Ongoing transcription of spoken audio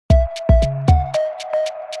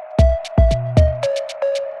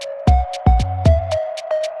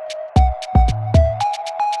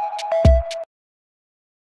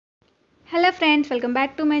Welcome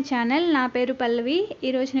back to my channel. నా పేరు పల్లవి.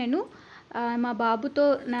 ఈరోజు నేను మా బాబుతో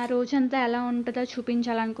నా రోజంతా ఎలా ఉంటుందో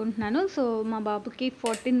చూపించాలనుకుంటున్నాను. సో మా బాబుకి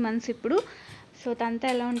 14 months ఇప్పుడు. సో తనతో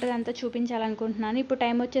ఎలా ఉంటుందో అంతా చూపించాలనుకుంటున్నాను. ఇప్పుడు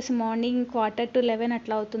టైం వచ్చేసి మార్నింగ్ 10:45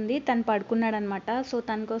 అట్లా అవుతుంది. తను పడుకున్నాడు అనమాట. సో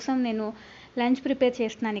తన కోసం నేను లంచ్ ప్రిపేర్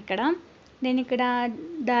చేస్తున్నాను ఇక్కడ. నేను ఇక్కడ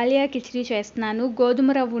దాలియా కిచిడి చేస్తున్నాను.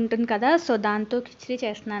 గోధుమ రవ్వ ఉంటుంది కదా, సో దాంతో కిచిడి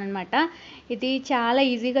చేస్తున్నాను అనమాట. ఇది చాలా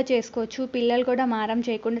ఈజీగా చేసుకోవచ్చు. పిల్లలు కూడా మారం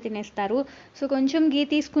చేయకుండా తినేస్తారు. సో కొంచెం గీ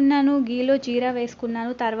తీసుకున్నాను, గీలో జీరా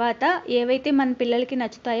వేసుకున్నాను. తర్వాత ఏవైతే మన పిల్లలకి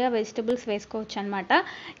నచ్చుతాయో ఆ వెజిటబుల్స్ వేసుకోవచ్చు అనమాట.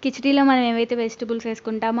 కిచిడీలో మనం ఏవైతే వెజిటబుల్స్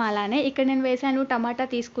వేసుకుంటామో అలానే ఇక్కడ నేను వేసాను. టమాటా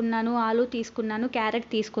తీసుకున్నాను, ఆలు తీసుకున్నాను, క్యారెట్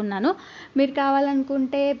తీసుకున్నాను. మీరు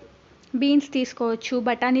కావాలనుకుంటే బీన్స్ తీసుకోవచ్చు,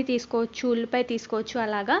 బఠానీ తీసుకోవచ్చు, ఉల్లిపాయ తీసుకోవచ్చు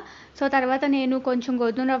అలాగా. సో తర్వాత నేను కొంచెం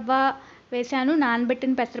గోధుమ రవ్వ వేసాను,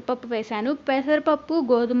 నానబెట్టిన పెసరపప్పు వేసాను. పెసరపప్పు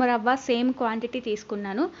గోధుమ రవ్వ సేమ్ క్వాంటిటీ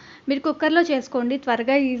తీసుకున్నాను. మీరు కుక్కర్లో చేసుకోండి,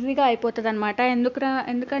 త్వరగా ఈజీగా అయిపోతుంది అనమాట.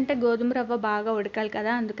 ఎందుకంటే గోధుమ రవ్వ బాగా ఉడకాలి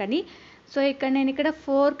కదా, అందుకని. సో నేను ఇక్కడ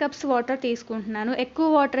 4 cups వాటర్ తీసుకుంటున్నాను. ఎక్కువ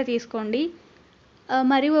వాటర్ తీసుకోండి.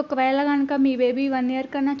 మరి ఒకవేళ కనుక మీ బేబీ 1 year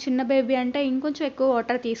కన్నా చిన్న బేబీ అంటే ఇంకొంచెం ఎక్కువ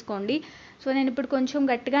వాటర్ తీసుకోండి. సో నేను ఇప్పుడు కొంచెం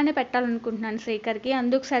గట్టిగానే పెట్టాలనుకుంటున్నాను శ్రీకర్కి,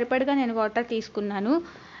 అందుకు సరిపడగా నేను వాటర్ తీసుకున్నాను.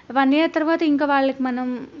 1 year తర్వాత ఇంకా వాళ్ళకి మనం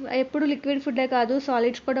ఎప్పుడు లిక్విడ్ ఫుడ్డే కాదు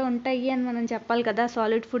సాలిడ్స్ కూడా ఉంటాయి అని మనం చెప్పాలి కదా,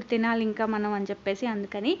 సాలిడ్ ఫుడ్ తినాలి ఇంకా మనం అని చెప్పేసి,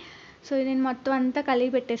 అందుకని. సో నేను మొత్తం అంతా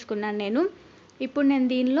కలిపి పెట్టేసుకున్నాను నేను. ఇప్పుడు నేను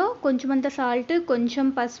దీనిలో కొంచెం అంత సాల్ట్, కొంచెం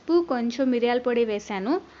పసుపు, కొంచెం మిరియాల పొడి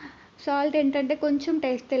వేసాను. సాల్ట్ ఏంటంటే కొంచెం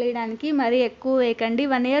టేస్ట్ తెలియడానికి, మరీ ఎక్కువ వేయకండి.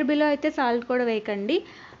 1 year బిలో అయితే సాల్ట్ కూడా వేయకండి.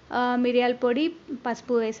 మిరియాల పొడి,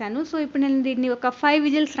 పసుపు వేసాను. సో ఇప్పుడు నేను దీన్ని ఒక 5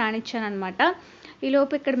 విజిల్స్ రానిచ్చాను అనమాట.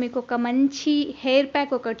 ఈలోపు ఇక్కడ మీకు ఒక మంచి హెయిర్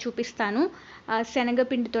ప్యాక్ ఒకటి చూపిస్తాను,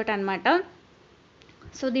 శనగపిండితో అనమాట.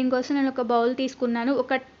 సో దీనికోసం నేను ఒక బౌల్ తీసుకున్నాను.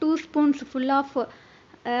 ఒక 2 spoons ఫుల్ ఆఫ్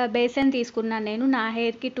బేసన్ తీసుకున్నాను నేను. నా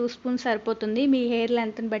హెయిర్కి 2 spoons సరిపోతుంది. మీ హెయిర్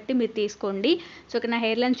లెంత్ని బట్టి మీరు తీసుకోండి. సో ఇక్కడ నా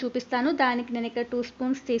హెయిర్ లెంత్ చూపిస్తాను. దానికి నేను ఇక్కడ 2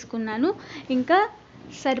 spoons తీసుకున్నాను. ఇంకా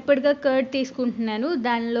సరిపడగా కర్డ్ తీసుకుంటున్నాను,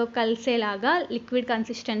 దానిలో కలిసేలాగా లిక్విడ్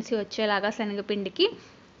కన్సిస్టెన్సీ వచ్చేలాగా శనగపిండికి.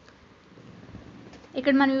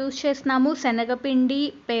 ఇక్కడ మనం యూజ్ చేస్తున్నాము శనగపిండి,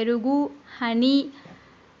 పెరుగు, హనీ,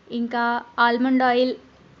 ఇంకా ఆల్మండ్ ఆయిల్,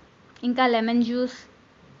 ఇంకా లెమన్ జ్యూస్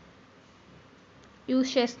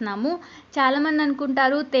యూజ్ చేస్తున్నాము. చాలామంది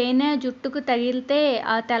అనుకుంటారు తేనె జుట్టుకు తగిలితే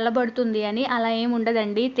తెల్లబడుతుంది అని. అలా ఏమి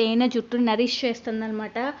ఉండదండి. తేనె జుట్టుని నరిష్ చేస్తుంది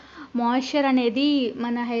అనమాట. మాయిశ్చర్ అనేది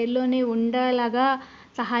మన హెయిర్లోనే ఉండేలాగా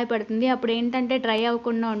సహాయపడుతుంది. అప్పుడు ఏంటంటే డ్రై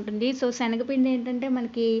అవ్వకుండా ఉంటుంది. సో శనగపిండి ఏంటంటే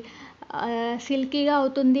మనకి సిల్కీగా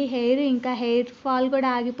అవుతుంది హెయిర్, ఇంకా హెయిర్ ఫాల్ కూడా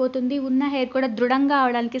ఆగిపోతుంది, ఉన్న హెయిర్ కూడా దృఢంగా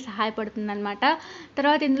అవడానికి సహాయపడుతుంది అనమాట.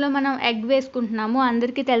 తర్వాత ఇందులో మనం ఎగ్ వేసుకుంటున్నాము.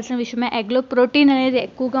 అందరికీ తెలిసిన విషయమే, ఎగ్లో ప్రోటీన్ అనేది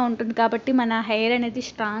ఎక్కువగా ఉంటుంది కాబట్టి మన హెయిర్ అనేది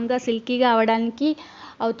స్ట్రాంగ్గా సిల్కీగా అవడానికి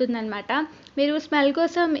అవుతుందన్నమాట. మీరు స్మెల్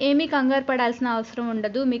కోసం ఏమీ కంగారు పడాల్సిన అవసరం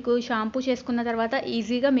ఉండదు. మీకు షాంపూ చేసుకున్న తర్వాత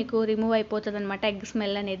ఈజీగా మీకు రిమూవ్ అయిపోతుంది అనమాట ఎగ్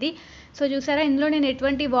స్మెల్ అనేది. సో చూసారా, ఇందులో నేను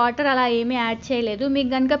ఎటువంటి వాటర్ అలా ఏమీ యాడ్ చేయలేదు.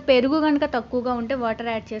 మీకు కనుక పెరుగు కనుక తక్కువగా ఉంటే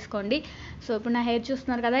వాటర్ యాడ్ చేసుకోండి. సో ఇప్పుడు నా హెయిర్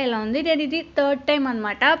చూస్తున్నారు కదా ఎలా ఉంది. నేను ఇది 3rd time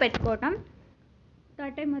అనమాట పెట్టుకోవటం.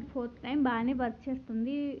 3rd time మరి 4th time బాగానే వర్క్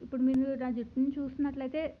చేస్తుంది. ఇప్పుడు మీరు నా జుట్టుని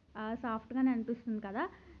చూసినట్లయితే సాఫ్ట్గానే అనిపిస్తుంది కదా.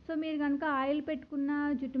 సో మీరు కనుక ఆయిల్ పెట్టుకున్న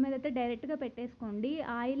జుట్టు మీద అయితే డైరెక్ట్గా పెట్టేసుకోండి.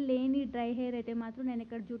 ఆయిల్ లేని డ్రై హెయిర్ అయితే మాత్రం నేను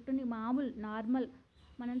ఇక్కడ జుట్టుని నార్మల్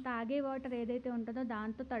మనం తాగే వాటర్ ఏదైతే ఉంటుందో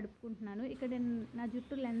దాంతో తడుపుకుంటున్నాను. ఇక్కడ నేను నా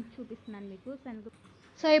జుట్టు లెంత్ చూపిస్తున్నాను మీకు.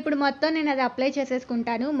 సో ఇప్పుడు మొత్తం నేను అది అప్లై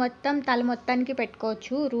చేసేసుకుంటాను. మొత్తం తల మొత్తానికి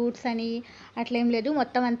పెట్టుకోవచ్చు, రూట్స్ అని అట్లేం లేదు,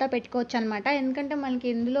 మొత్తం అంతా పెట్టుకోవచ్చు అనమాట. ఎందుకంటే మనకి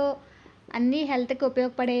ఇందులో అన్నీ హెల్త్కి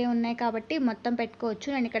ఉపయోగపడే ఉన్నాయి కాబట్టి మొత్తం పెట్టుకోవచ్చు.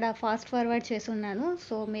 నేను ఇక్కడ ఫాస్ట్ ఫార్వర్డ్ చేసి ఉన్నాను.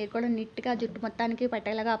 సో మీరు కూడా నీట్గా జుట్టు మొత్తానికి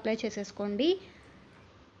పట్టేలాగా అప్లై చేసేసుకోండి.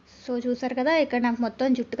 సో చూసారు కదా, ఇక్కడ నాకు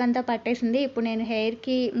మొత్తం జుట్టుకంతా పట్టేసింది. ఇప్పుడు నేను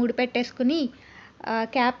హెయిర్కి ముడి పెట్టేసుకుని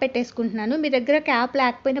క్యాప్ పెట్టేసుకుంటున్నాను. మీ దగ్గర క్యాప్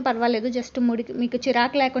లేకపోయినా పర్వాలేదు, జస్ట్ మీకు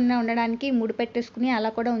చిరాకు లేకుండా ఉండడానికి ముడి పెట్టేసుకుని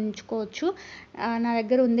అలా కూడా ఉంచుకోవచ్చు. నా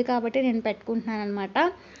దగ్గర ఉంది కాబట్టి నేను పెట్టుకుంటున్నాను అనమాట.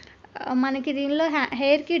 మనకి దీనిలో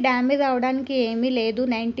హెయిర్కి డ్యామేజ్ అవ్వడానికి ఏమీ లేదు.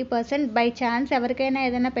 90% బై ఛాన్స్ ఎవరికైనా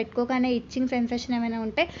ఏదైనా పెట్టుకోగానే ఇచ్చింగ్ సెన్సేషన్ ఏమైనా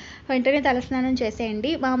ఉంటే వెంటనే తలస్నానం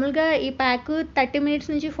చేసేయండి. మామూలుగా ఈ ప్యాక్ 30 minutes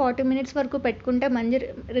నుంచి 40 minutes వరకు పెట్టుకుంటే మంచి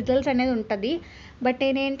రిజల్ట్స్ అనేది ఉంటుంది. బట్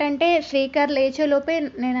నేనేంటంటే శ్రీకర్ లేచేలోపే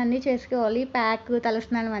నేను అన్నీ చేసుకోవాలి, ప్యాక్,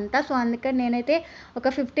 తలస్నానం అంతా. సో అందుకని నేనైతే ఒక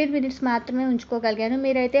 15 minutes మాత్రమే ఉంచుకోగలిగాను.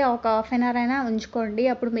 మీరైతే ఒక 1/2 hour అయినా ఉంచుకోండి,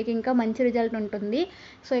 అప్పుడు మీకు ఇంకా మంచి రిజల్ట్ ఉంటుంది.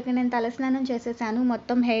 సో ఇక్కడ నేను తలస్నానం చేసేసాను,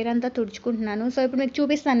 మొత్తం హెయిర్ అంతా తుడుచుకుంటున్నాను. సో ఇప్పుడు మీకు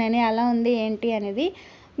చూపిస్తాను నేను ఎలా ఉంది ఏంటి అనేది.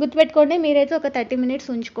 గుర్తుపెట్టుకోండి, మీరైతే ఒక 30 minutes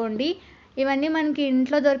ఉంచుకోండి. ఇవన్నీ మనకి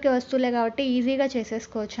ఇంట్లో దొరికే వస్తువులే కాబట్టి ఈజీగా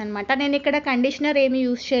చేసేసుకోవచ్చు అనమాట. నేను ఇక్కడ కండిషనర్ ఏమీ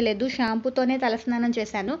యూజ్ చేయలేదు, షాంపూతోనే తలస్నానం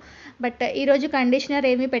చేశాను. బట్ ఈరోజు కండిషనర్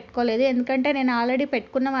ఏమీ పెట్టుకోలేదు, ఎందుకంటే నేను ఆల్రెడీ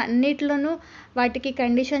పెట్టుకున్న అన్నిట్లోనూ వాటికి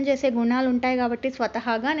కండిషన్ చేసే గుణాలు ఉంటాయి కాబట్టి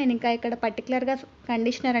స్వతహాగా నేను ఇంకా ఇక్కడ పర్టికులర్గా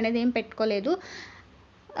కండిషనర్ అనేది ఏం పెట్టుకోలేదు.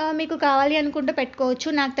 మీకు కావాలి అనుకుంటే పెట్టుకోవచ్చు.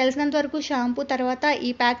 నాకు తెలిసినంత వరకు షాంపూ తర్వాత ఈ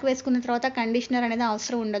ప్యాక్ వేసుకున్న తర్వాత కండిషనర్ అనేది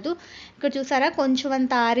అవసరం ఉండదు. ఇక్కడ చూసారా కొంచెం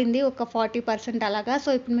అంత ఆరింది, ఒక 40% అలాగా. సో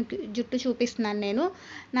ఇప్పుడు మీకు జుట్టు చూపిస్తున్నాను నేను.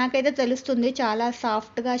 నాకైతే తెలుస్తుంది చాలా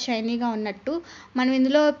సాఫ్ట్గా షైనీగా ఉన్నట్టు. మనం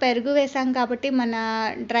ఇందులో పెరుగు వేసాం కాబట్టి మన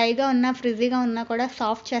డ్రైగా ఉన్న ఫ్రిజీగా ఉన్నా కూడా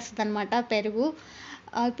సాఫ్ట్ చేస్తుంది అనమాట పెరుగు.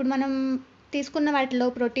 ఇప్పుడు మనం తీసుకున్న వాటిలో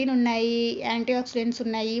ప్రోటీన్ ఉన్నాయి, యాంటీ ఆక్సిడెంట్స్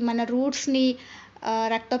ఉన్నాయి, మన రూట్స్ని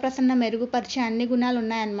రక్త ప్రసరణ మెరుగుపరిచే అన్ని గుణాలు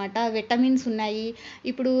ఉన్నాయన్నమాట. విటమిన్స్ ఉన్నాయి.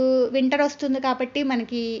 ఇప్పుడు వింటర్ వస్తుంది కాబట్టి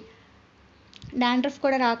మనకి డాండ్రఫ్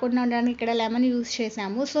కూడా రాకుండా ఉండడానికి ఇక్కడ లెమన్ యూజ్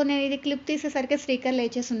చేసాము. సో నేను ఇది క్లిప్ తీసేసరికి శ్రీకర్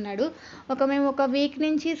లేచేసి ఉన్నాడు. మేము ఒక వీక్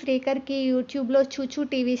నుంచి శ్రీకర్కి యూట్యూబ్లో చూచూ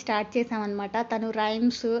టీవీ స్టార్ట్ చేసామన్నమాట. తను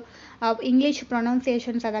రైమ్స్, ఇంగ్లీష్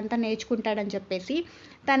ప్రొనౌన్సియేషన్స్ అదంతా నేర్చుకుంటాడని చెప్పేసి.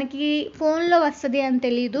 తనకి ఫోన్లో వస్తుంది అని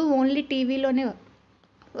తెలీదు, ఓన్లీ టీవీలోనే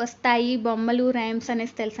వస్తాయి బొమ్మలు, రైమ్స్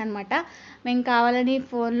అనేసి తెలుసు అనమాట. మేము కావాలని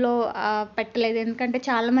ఫోన్లో పెట్టలేదు, ఎందుకంటే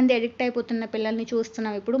చాలామంది ఎడిక్ట్ అయిపోతున్న పిల్లల్ని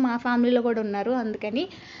చూస్తున్నాం ఇప్పుడు, మా ఫ్యామిలీలో కూడా ఉన్నారు అందుకని.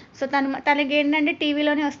 సో తనకి ఏంటంటే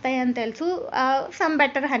టీవీలోనే వస్తాయి అని తెలుసు. సమ్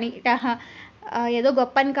బెటర్ అని ఏదో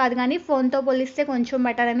గొప్ప అని కాదు కానీ ఫోన్తో పోలిస్తే కొంచెం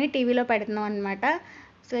బెటర్ అని టీవీలో పెడుతున్నాం అనమాట.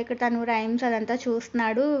 సో ఇక్కడ తను రైమ్స్ అదంతా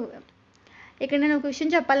చూస్తున్నాడు. ఇక్కడ నేను ఒక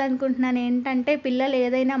విషయం చెప్పాలనుకుంటున్నాను ఏంటంటే, పిల్లలు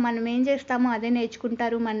ఏదైనా మనం ఏం చేస్తామో అదే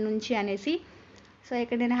నేర్చుకుంటారు మన నుంచి అనేసి. సో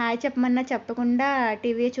ఇక్కడ నేను హాయ్ చెప్పమన్నా చెప్పకుండా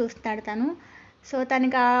టీవీ చూస్తాడు తను. సో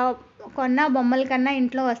తనకి కొన్న బొమ్మల కన్నా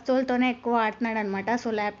ఇంట్లో వస్తువులతోనే ఎక్కువ ఆడుతున్నాడు అనమాట.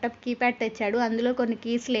 సో ల్యాప్టాప్ కీప్యాడ్ తెచ్చాడు, అందులో కొన్ని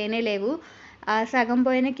కీస్ లేవు, సగం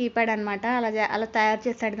పోయిన కీప్యాడ్ అనమాట. అలా తయారు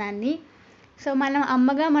చేశాడు దాన్ని. సో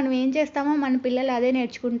అమ్మగా మనం ఏం చేస్తామో మన పిల్లలు అదే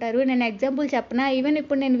నేర్చుకుంటారు. నేను ఎగ్జాంపుల్ చెప్పనా, ఈవెన్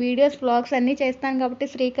ఇప్పుడు నేను వీడియోస్ వ్లాగ్స్ అన్నీ చేస్తాను కాబట్టి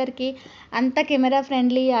శ్రీకర్కి అంత కెమెరా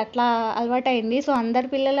ఫ్రెండ్లీ అట్లా అలవాటైంది. సో అందరి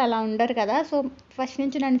పిల్లలు అలా ఉండరు కదా. సో ఫస్ట్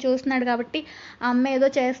నుంచి నన్ను చూస్తున్నాడు కాబట్టి అమ్మ ఏదో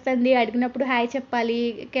చేస్తుంది అడిగినప్పుడు హాయ్ చెప్పాలి,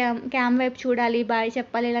 క్యామ్ వైపు చూడాలి, బాయ్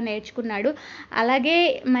చెప్పాలి, ఇలా నేర్చుకున్నాడు. అలాగే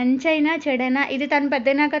మంచి అయినా చెడైనా ఇది తను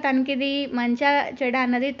పెద్దయినాక తనకి ఇది మంచిగా చెడ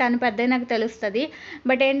అన్నది తను పెద్దయినాక తెలుస్తుంది.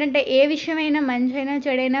 బట్ ఏంటంటే ఏ విషయమైనా మంచి అయినా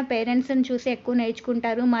చెడైనా పేరెంట్స్ని చూసి ఎక్కువ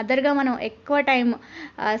నేర్చుకుంటారు. మదర్గా మనం ఎక్కువ టైం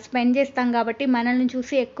స్పెండ్ చేస్తాం కాబట్టి మనల్ని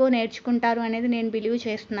చూసి ఎక్కువ నేర్చుకుంటారు అనేది నేను బిలీవ్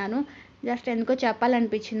చేస్తున్నాను. జస్ట్ ఎందుకో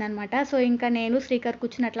చెప్పాలనిపించింది అనమాట. సో ఇంకా నేను శ్రీకర్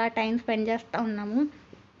కూర్చుని అట్లా టైం స్పెండ్ చేస్తూ ఉన్నాము.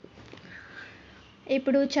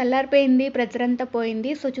 ఇప్పుడు చల్లారిపోయింది, ప్రెజర్ అంతా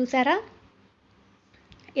పోయింది. సో చూసారా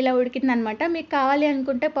ఇలా ఉడికిందనమాట. మీకు కావాలి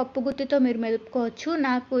అనుకుంటే పప్పు గుత్తితో మీరు మెదుపుకోవచ్చు,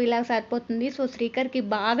 నాకు ఇలా సరిపోతుంది. సో శ్రీకర్కి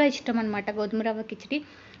బాగా ఇష్టం అనమాట గోధుమ రవ్వ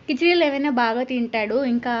కిచిడీలు ఏమైనా బాగా తింటాడు.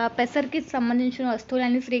 ఇంకా పెసర్కి సంబంధించిన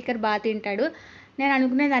వస్తువులన్నీ శ్రీకర్ బాగా తింటాడు. నేను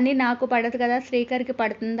అనుకునేదాన్ని నాకు పడదు కదా, శ్రీకర్కి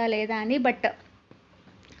పడుతుందా లేదా అని. బట్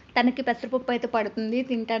తనకి పెసరపప్పు అయితే పడుతుంది,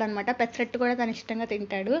 తింటాడనమాట. పెసరట్టు కూడా తను ఇష్టంగా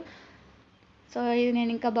తింటాడు. సో ఇది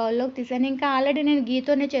నేను ఇంకా బౌల్లోకి తీసాను. ఇంకా ఆల్రెడీ నేను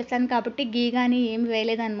గీతోనే చేశాను కాబట్టి గీ కానీ ఏమి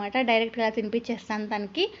వేయలేదనమాట, డైరెక్ట్గా తినిపించేస్తాను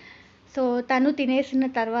తనకి. సో తను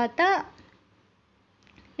తినేసిన తర్వాత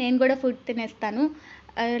నేను కూడా ఫుడ్ తినేస్తాను.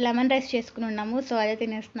 లెమన్ రైస్ చేసుకుని ఉన్నాము, సో అదే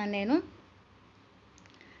తినేస్తున్నాను నేను.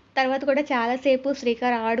 తర్వాత కూడా చాలాసేపు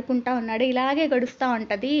శ్రీకర్ ఆడుకుంటూ ఉన్నాడు, ఇలాగే గడుస్తూ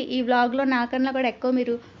ఉంటుంది. ఈ వ్లాగ్లో నాకన్నా కూడా ఎక్కువ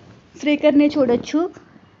మీరు శ్రీకర్ని చూడొచ్చు,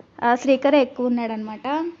 శ్రీకరే ఎక్కువ ఉన్నాడనమాట.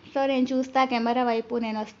 సో నేను చూస్తా కెమెరా వైపు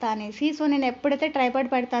నేను వస్తా అనేసి. సో నేను ఎప్పుడైతే ట్రైపాడ్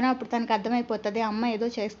పెడతానో అప్పుడు తనకు అర్థమైపోతుంది అమ్మ ఏదో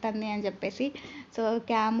చేస్తుంది అని చెప్పేసి. సో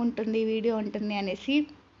క్యామ్ ఉంటుంది, వీడియో ఉంటుంది అనేసి.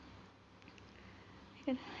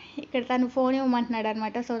 ఇక్కడ తను ఫోన్ ఇవ్వమంటున్నాడు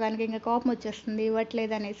అనమాట. సో దానికి ఇంకా కోపం వచ్చేస్తుంది,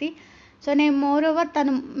 ఇవ్వట్లేదు అనేసి. సో నేను మోర్ ఓవర్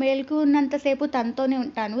తను మేలుకు ఉన్నంతసేపు తనతోనే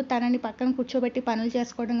ఉంటాను, తనని పక్కన కూర్చోబెట్టి పనులు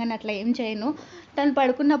చేసుకోవడం కానీ అట్లా ఏం చేయను. తను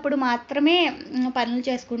పడుకున్నప్పుడు మాత్రమే పనులు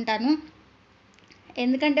చేసుకుంటాను.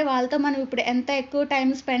 ఎందుకంటే వాళ్ళతో మనం ఇప్పుడు ఎంత ఎక్కువ టైం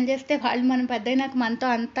స్పెండ్ చేస్తే వాళ్ళు మనం పెద్దయినాక మనతో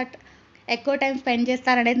అంత ఎక్కువ టైం స్పెండ్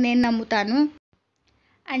చేస్తారనేది నేను నమ్ముతాను.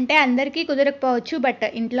 అంటే అందరికీ కుదరకపోవచ్చు, బట్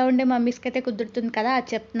ఇంట్లో ఉండే మమ్మీస్కి అయితే కుదురుతుంది కదా, అది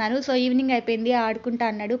చెప్తున్నాను. సో ఈవినింగ్ అయిపోయింది, ఆడుకుంటా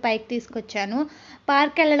అన్నాడు, పైకి తీసుకొచ్చాను.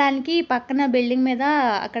 పార్క్ వెళ్ళడానికి పక్కన బిల్డింగ్ మీద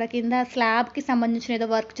అక్కడ కింద స్లాబ్కి సంబంధించిన ఏదో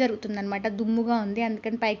వర్క్ జరుగుతుందనమాట, దుమ్ముగా ఉంది,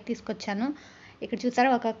 అందుకని పైకి తీసుకొచ్చాను. ఇక్కడ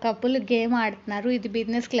చూసారా ఒక కపుల్ గేమ్ ఆడుతున్నారు, ఇది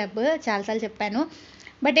బిజినెస్ క్లబ్, చాలాసార్లు చెప్పాను.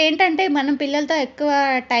 బట్ ఏంటంటే మనం పిల్లలతో ఎక్కువ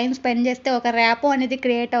టైం స్పెండ్ చేస్తే ఒక ర్యాపో అనేది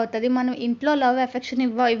క్రియేట్ అవుతుంది. మనం ఇంట్లో లవ్ ఎఫెక్షన్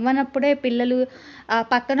ఇవ్వనప్పుడే పిల్లలు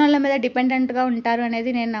పక్కన వాళ్ళ మీద డిపెండెంట్గా ఉంటారు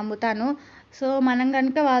అనేది నేను నమ్ముతాను. సో మనం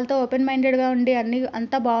కనుక వాళ్ళతో ఓపెన్ మైండెడ్గా ఉండి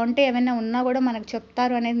అంతా బాగుంటే ఏమైనా ఉన్నా కూడా మనకు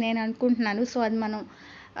చెప్తారు అనేది నేను అనుకుంటున్నాను. సో అది మనం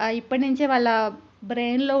ఇప్పటి నుంచే వాళ్ళ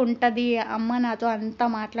బ్రెయిన్లో ఉంటుంది, అమ్మ నాతో అంతా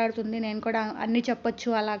మాట్లాడుతుంది, నేను కూడా అన్నీ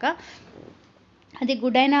చెప్పొచ్చు అలాగా. అది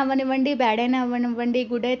గుడ్ అయినా అవ్వనివ్వండి, బ్యాడ్ అయినా అవ్వనివ్వండి.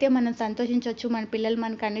 గుడ్ అయితే మనం సంతోషించవచ్చు, మన పిల్లలు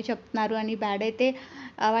మనకు అన్నీ చెప్తున్నారు అని. బ్యాడ్ అయితే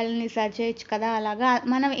వాళ్ళని సరి చేయొచ్చు కదా. అలాగా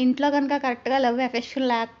మనం ఇంట్లో కనుక కరెక్ట్గా లవ్ ఎఫెక్షన్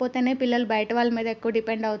లేకపోతేనే పిల్లలు బయట వాళ్ళ మీద ఎక్కువ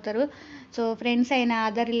డిపెండ్ అవుతారు. సో ఫ్రెండ్స్ అయినా,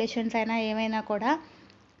 అదర్ రిలేషన్స్ అయినా, ఏమైనా కూడా.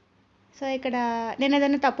 సో ఇక్కడ నేను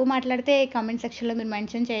ఏదైనా తప్పు మాట్లాడితే కామెంట్ సెక్షన్లో మీరు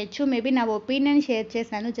మెన్షన్ చేయొచ్చు. మేబీ నా ఒపీనియన్ షేర్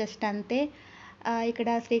చేశాను, జస్ట్ అంతే. ఇక్కడ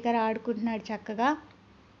శ్రీకర్ ఆడుకుంటున్నాడు చక్కగా,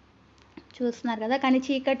 చూస్తున్నారు కదా. కానీ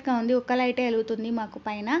చీకటిగా ఉంది, ఒక్క లైటే వెలుగుతుంది మాకు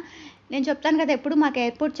పైన. నేను చెప్తాను కదా ఎప్పుడు మాకు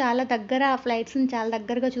ఎయిర్పోర్ట్ చాలా దగ్గర, ఫ్లైట్స్ని చాలా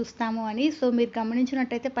దగ్గరగా చూస్తాము అని. సో మీరు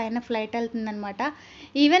గమనించినట్టయితే పైన ఫ్లైట్ వెళ్తుందనమాట.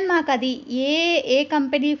 ఈవెన్ మాకు అది ఏ ఏ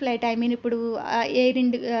కంపెనీ ఫ్లైట్, ఐ మీన్ ఇప్పుడు air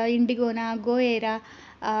ఇండిగోనా, go ఎయిరా,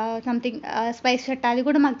 something spice jet, అది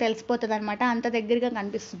కూడా మాకు తెలిసిపోతుంది అనమాట, అంత దగ్గరగా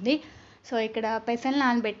కనిపిస్తుంది. సో ఇక్కడ పెసలు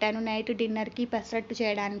నానబెట్టాను నైట్ డిన్నర్కి పెసరట్టు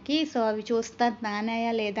చేయడానికి. సో అవి చూస్తాను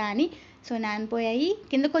నానాయా లేదా అని. సో నానిపోయాయి,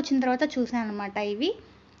 కిందకు వచ్చిన తర్వాత చూసాను అనమాట ఇవి.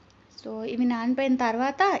 సో ఇవి నానిపోయిన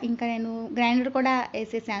తర్వాత ఇంకా నేను గ్రైండర్ కూడా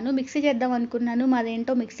వేసేసాను. మిక్సీ చేద్దాం అనుకున్నాను,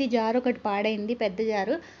 మాదేంటో మిక్సీ జార్ ఒకటి పాడైంది, పెద్ద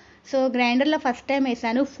జారు. సో గ్రైండర్లో ఫస్ట్ టైం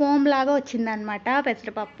వేసాను, ఫోమ్ లాగా వచ్చిందనమాట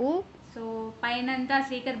పెసరపప్పు. సో పైన అంతా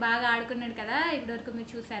శ్రీకర్ బాగా ఆడుకున్నాడు కదా, ఇప్పటివరకు మీరు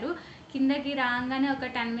చూశారు. కిందకి రాగానే ఒక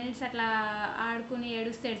 10 minutes అట్లా ఆడుకుని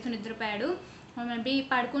ఏడుస్తూ నిద్రపోయాడు. మేబీ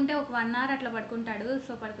పడుకుంటే ఒక 1 hour అట్లా పడుకుంటాడు.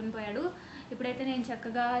 సో పడుకుని పోయాడు. ఇప్పుడైతే నేను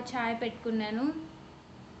చక్కగా ఛాయ్ పెట్టుకున్నాను.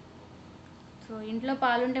 సో ఇంట్లో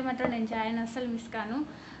పాలుంటే మాత్రం నేను ఛాయ్ని అస్సలు మిస్ కాను.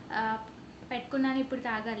 పెట్టుకున్నాను, ఇప్పుడు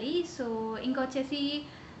తాగాలి. సో ఇంకొచ్చేసి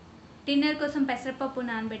డిన్నర్ కోసం పెసరపప్పు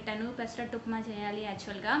నానబెట్టాను, పెసరట్టు ఉప్మా చేయాలి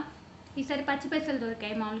యాక్చువల్గా. ఈసారి పచ్చి పెసలు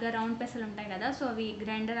దొరికాయి, మామూలుగా రౌండ్ పెసలు ఉంటాయి కదా. సో అవి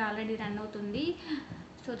గ్రైండర్ ఆల్రెడీ రన్ అవుతుంది.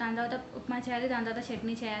 సో దాని తర్వాత ఉప్మా చేయాలి, దాని తర్వాత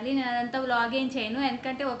చట్నీ చేయాలి. నేను అదంతా వ్లాగ్ ఏం చేయను,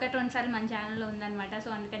 ఎందుకంటే 1-2 సార్లు మన ఛానల్లో ఉందన్నమాట. సో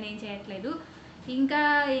అందుకని ఏం చేయట్లేదు. ఇంకా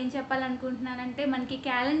ఏం చెప్పాలనుకుంటున్నానంటే, మనకి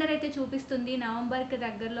క్యాలెండర్ అయితే చూపిస్తుంది నవంబర్కి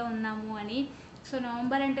దగ్గరలో ఉన్నాము అని. సో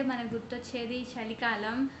నవంబర్ అంటే మనకు గుర్తొచ్చేది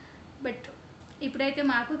చలికాలం. బట్ ఇప్పుడైతే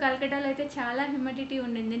మాకు కలకటాలో అయితే చాలా హ్యూమిడిటీ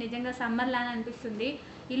ఉండింది, నిజంగా సమ్మర్ లాగా అనిపిస్తుంది.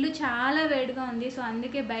 ఇల్లు చాలా వేడిగా ఉంది. సో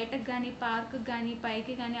అందుకే బయటకు కానీ, పార్క్కి కానీ,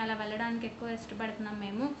 పైకి కానీ అలా వెళ్ళడానికి ఎక్కువ ఇష్టపడుతున్నాం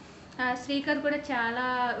మేము. శ్రీకర్ కూడా చాలా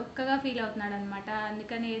ఉక్కగా ఫీల్ అవుతున్నాడు అనమాట.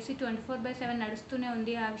 అందుకని ఏసీ 24/7 నడుస్తూనే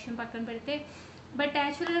ఉంది. ఆ విషయం పక్కన పెడితే, బట్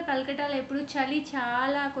యాక్చువల్గా కలకటాలో ఎప్పుడు చలి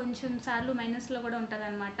చాలా కొంచెం సార్లు మైనస్లో కూడా ఉంటుంది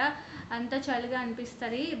అనమాట, అంత చలిగా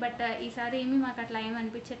అనిపిస్తుంది. బట్ ఈసారి ఏమీ మాకు అట్లా ఏమి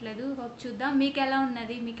అనిపించట్లేదు. హోప్ చూద్దాం. మీకు ఎలా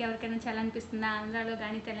ఉన్నది, మీకు ఎవరికైనా చలి అనిపిస్తుందా ఆంధ్రాలో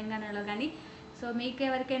కానీ, తెలంగాణలో కానీ? సో మీకు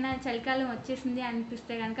ఎవరికైనా చలికాలం వచ్చేసింది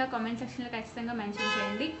అనిపిస్తే కనుక కామెంట్ సెక్షన్లో ఖచ్చితంగా మెన్షన్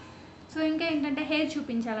చేయండి. సో ఇంకా ఏంటంటే హెయిర్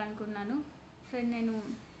చూపించాలనుకున్నాను. సో నేను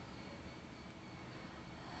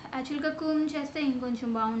యాక్చువల్గా కూమ్ చేస్తే ఇంకొంచెం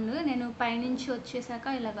బాగుండు. నేను పైనుంచి వచ్చేసాక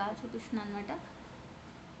ఇలాగా చూపిస్తున్నాను అనమాట.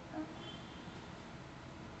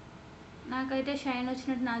 నాకైతే షైన్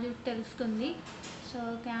వచ్చినట్టు నా జుట్టు తెలుస్తుంది. సో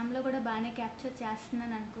క్యామ్లో కూడా బాగానే క్యాప్చర్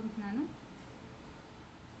చేస్తున్నాను అనుకుంటున్నాను.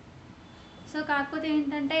 సో కాకపోతే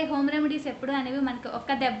ఏంటంటే హోమ్ రెమెడీస్ ఎప్పుడు అనేవి మనకి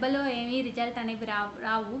ఒక్క దెబ్బలో ఏమీ రిజల్ట్ అనేవి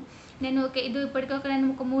రావు. నేను ఇది ఇప్పటికొక నేను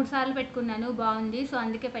ఒక 3 సార్లు పెట్టుకున్నాను, బాగుంది. సో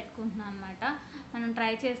అందుకే పెట్టుకుంటున్నాను అనమాట. మనం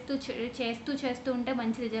ట్రై చేస్తూ ఉంటే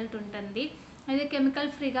మంచి రిజల్ట్ ఉంటుంది. ఇది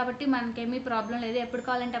కెమికల్ ఫ్రీ కాబట్టి మనకేమీ ప్రాబ్లం లేదు, ఎప్పుడు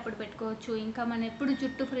కావాలంటే అప్పుడు పెట్టుకోవచ్చు. ఇంకా మనం ఎప్పుడు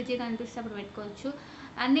జుట్టు ఫ్రిడ్జ్గా అనిపిస్తే అప్పుడు పెట్టుకోవచ్చు.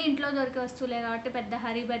 అన్నీ ఇంట్లో దొరికే వస్తువులే కాబట్టి పెద్ద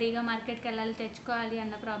హరీబరీగా మార్కెట్కి వెళ్ళాలి, తెచ్చుకోవాలి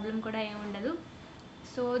అన్న ప్రాబ్లం కూడా ఏమి ఉండదు.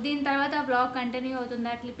 సో దీని తర్వాత బ్లాగ్ కంటిన్యూ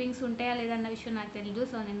అవుతుందా, క్లిప్పింగ్స్ ఉంటాయా లేదన్న విషయం నాకు తెలియదు.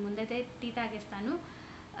 సో నేను ముందైతే టీ తాగేస్తాను.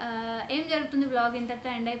 ఏం జరుగుతుంది, బ్లాగ్ ఇంతటితో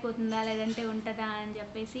ఎండ్ అయిపోతుందా లేదంటే ఉంటుందా అని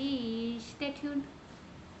చెప్పేసి స్టే ట్యూన్డ్.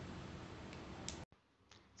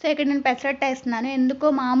 సో ఇక్కడ నేను పెసరట్టు వేస్తున్నాను. ఎందుకో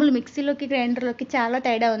మామూలు మిక్సీలోకి గ్రైండర్లోకి చాలా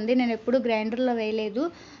తేడా ఉంది. నేను ఎప్పుడు గ్రైండర్లో వేయలేదు,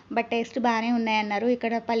 బట్ టేస్ట్ బాగానే ఉన్నాయన్నారు.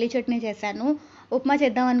 ఇక్కడ పల్లి చట్నీ చేశాను. ఉప్మా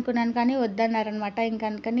చేద్దాం అనుకున్నాను కానీ వద్దన్నారనమాట. ఇంక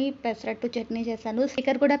అందుకని పెసరట్టు చట్నీ చేశాను.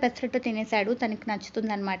 స్పీకర్ కూడా పెసరట్టు తినేసాడు, తనకి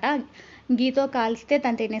నచ్చుతుంది అనమాట. గీతో కాల్స్తే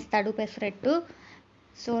తను తినేస్తాడు పెసరట్టు.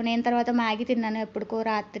 సో నేను తర్వాత మ్యాగీ తిన్నాను ఎప్పుడుకో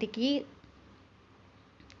రాత్రికి.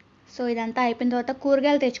 సో ఇదంతా అయిపోయిన తర్వాత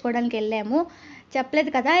కూరగాయలు తెచ్చుకోవడానికి వెళ్ళాము. చెప్పలేదు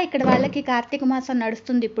కదా, ఇక్కడ వాళ్ళకి కార్తీక మాసం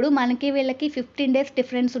నడుస్తుంది ఇప్పుడు, మనకి వీళ్ళకి 15 days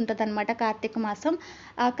డిఫరెన్స్ ఉంటుంది అనమాట కార్తీక మాసం.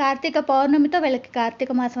 కార్తీక పౌర్ణమితో వీళ్ళకి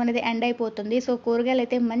కార్తీక మాసం అనేది ఎండ్ అయిపోతుంది. సో కూరగాయలు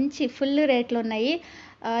అయితే మంచి ఫుల్ రేట్లు ఉన్నాయి.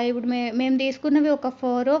 ఇప్పుడు మేము తీసుకున్నవి ఒక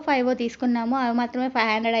 4 or 5 తీసుకున్నాము, అవి మాత్రమే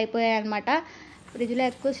 500 అయిపోయాయి అనమాట. ఫ్రిడ్జ్లో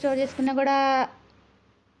ఎక్కువ స్టోర్ చేసుకున్నా కూడా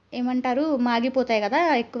ఏమంటారు మాగిపోతాయి కదా,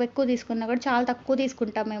 ఎక్కువ తీసుకున్నా కూడా. చాలా తక్కువ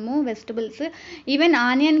తీసుకుంటాం మేము vegetables. Even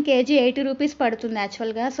onion KG 80 rupees పడుతుంది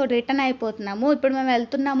యాక్చువల్గా. So return అయిపోతున్నాము. ఇప్పుడు మేము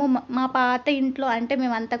వెళ్తున్నాము మా పాత ఇంట్లో, అంటే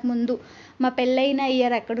మేము అంతకుముందు మా పెళ్ళైన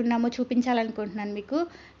ఇయర్ ఎక్కడున్నామో చూపించాలనుకుంటున్నాను మీకు.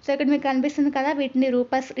 సో ఇక్కడ మీకు కనిపిస్తుంది కదా, వీటిని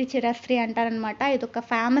రూపశ్రీ చిరశ్రీ అంటారనమాట. ఇది ఒక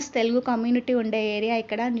ఫేమస్ తెలుగు కమ్యూనిటీ ఉండే ఏరియా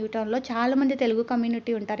ఇక్కడ న్యూటౌన్లో. చాలామంది తెలుగు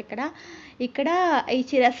కమ్యూనిటీ ఉంటారు ఇక్కడ. ఇక్కడ ఈ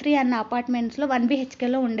చిరశ్రీ అన్న అపార్ట్మెంట్స్లో 1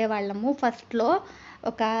 BHKలో ఉండేవాళ్ళము ఫస్ట్లో.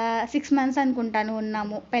 ఒక 6 months అనుకుంటాను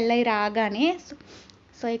ఉన్నాము పెళ్ళై రాగానే.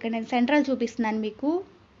 సో ఇక్కడ నేను సెంట్రల్ చూపిస్తున్నాను మీకు,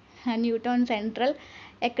 న్యూటౌన్ సెంట్రల్.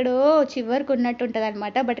 ఎక్కడో చివరికి ఉన్నట్టు ఉంటుంది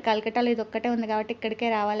అనమాట. బట్ కలకట్టాలో ఇది ఒక్కటే ఉంది కాబట్టి ఇక్కడికే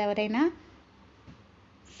రావాలి ఎవరైనా.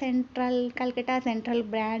 Central, Calcutta central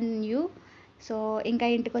brand new. So ఇంకా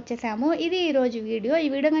ఇంటికి వచ్చేసాము. ఇది ఈరోజు వీడియో. ఈ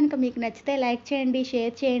వీడియో కనుక మీకు నచ్చితే లైక్ చేయండి,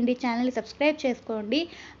 షేర్ చేయండి, ఛానల్ని సబ్స్క్రైబ్ చేసుకోండి.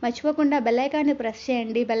 మర్చిపోకుండా బెల్ ఐకాన్ని ప్రెస్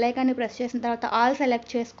చేయండి. బెల్ ఐకాన్ని ప్రెస్ చేసిన తర్వాత ఆల్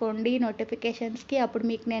సెలెక్ట్ చేసుకోండి నోటిఫికేషన్స్కి. అప్పుడు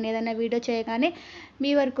మీకు నేను ఏదైనా వీడియో చేయగానే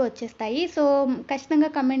మీ వరకు వచ్చేస్తాయి. సో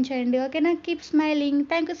ఖచ్చితంగా కమెంట్ చేయండి. ఓకేనా? Keep smiling.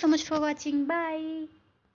 Thank you so much for watching. Bye.